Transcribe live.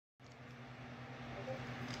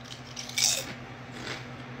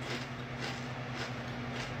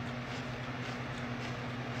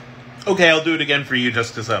Okay, I'll do it again for you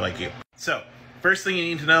just because I like you. So, first thing you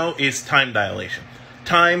need to know is time dilation.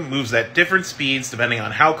 Time moves at different speeds depending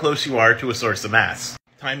on how close you are to a source of mass.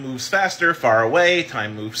 Time moves faster, far away.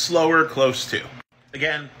 Time moves slower, close to.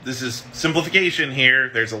 Again, this is simplification here.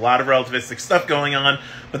 There's a lot of relativistic stuff going on,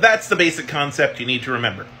 but that's the basic concept you need to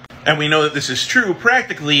remember. And we know that this is true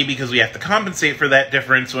practically because we have to compensate for that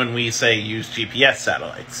difference when we, say, use GPS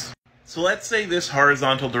satellites. So let's say this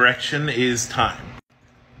horizontal direction is time.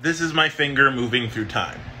 This is my finger moving through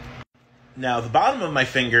time. Now, the bottom of my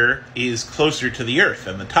finger is closer to the Earth,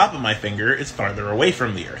 and the top of my finger is farther away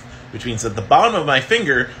from the Earth, which means that the bottom of my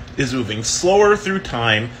finger is moving slower through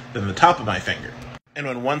time than the top of my finger. And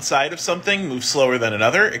when one side of something moves slower than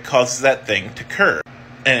another, it causes that thing to curve.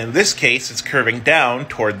 And in this case, it's curving down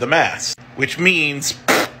toward the mass, which means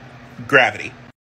gravity.